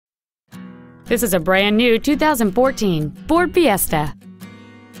This is a brand new 2014 Ford Fiesta.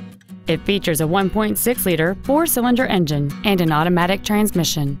 It features a 1.6-liter four-cylinder engine and an automatic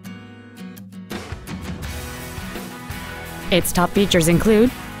transmission. Its top features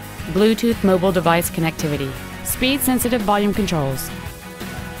include Bluetooth mobile device connectivity, speed-sensitive volume controls,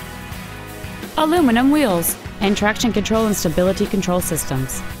 aluminum wheels, and traction control and stability control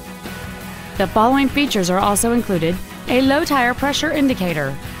systems. The following features are also included: a low tire pressure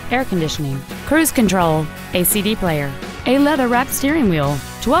indicator, air conditioning, cruise control, a CD player, a leather-wrapped steering wheel,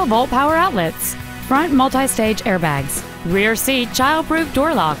 12-volt power outlets, front multi-stage airbags, rear seat child-proof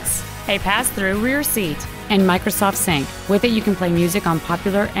door locks, a pass-through rear seat, and Microsoft Sync. With it, you can play music on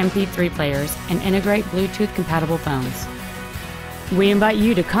popular MP3 players and integrate Bluetooth-compatible phones. We invite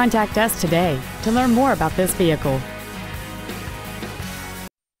you to contact us today to learn more about this vehicle.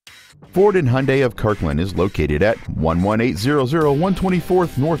 Ford and Hyundai of Kirkland is located at 11800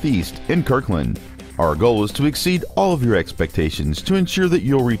 124th Northeast in Kirkland. Our goal is to exceed all of your expectations to ensure that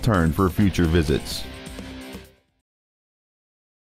you'll return for future visits.